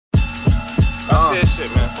I said shit,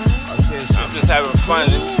 man. I'm just having fun.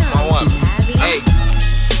 I want. Hey,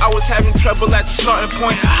 I was having trouble at the starting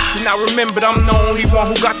point. Then I remembered I'm the only one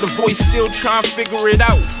who got the voice. Still trying to figure it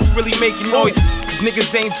out. Really making noise. Cause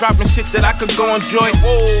niggas ain't dropping shit that I could go enjoy.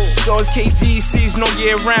 So it's KGC's no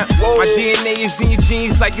year round. My DNA is in your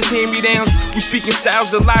jeans like it's hand-me-downs. We speaking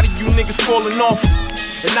styles, a lot of you niggas falling off.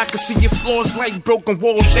 And I can see your flaws like broken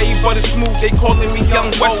walls. Shade butter smooth, they calling me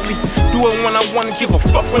Young Wesley. Do it when I wanna, give a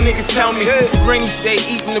fuck when niggas tell me. Granny say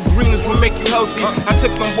eating the greens will make you healthy. I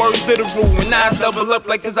took them words literal, and now I double up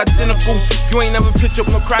like it's identical. You ain't never pitch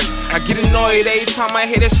up no crack. I get annoyed every time I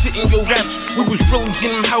hear that shit in your raps. We was really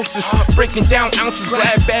getting houses, breaking down ounces.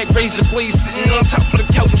 Glad bag, razor blades, sitting on top of the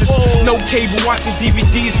couches. No cable, watching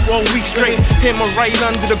DVDs for a week straight. Hammer right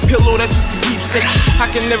under the pillow, that's just the keepsake. I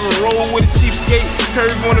can never roll with a cheapskate.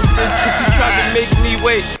 Curve on the fence, cause he tried to make me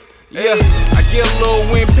wait. Yeah, I get a little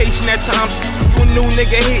impatient at times. You a new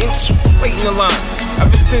nigga hitting, waiting the line.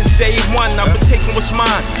 Ever since day one, I've been taking what's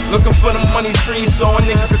mine. Looking for the money tree so a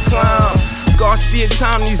nigga could climb. Garcia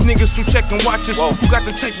time, these niggas who checkin' watches. Who got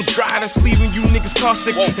the type of drive that's leaving you niggas car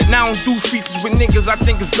sick. And I don't do features with niggas I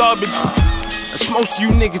think it's garbage. That's most of you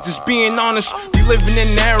niggas, just being honest. We living in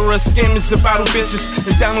an era of scammers about bitches.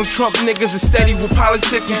 And Donald Trump niggas is steady with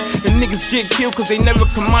politicking. And niggas get killed cause they never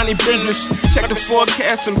come on their business. Check the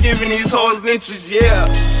forecast, I'm giving these hoes interest, yeah.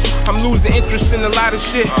 I'm losing interest in a lot of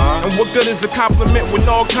shit. And what good is a compliment with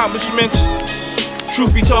no accomplishments?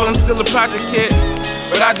 Truth be told, I'm still a project kid.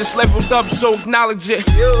 But I just leveled up, so acknowledge it.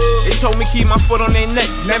 They told me keep my foot on their neck.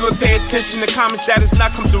 Never pay attention to comments that has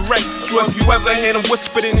not come direct. So if you ever hear them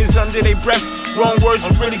whispering is under their breath, wrong words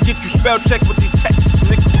will really get you spell check with these texts,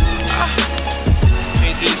 nigga.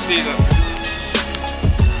 KG season.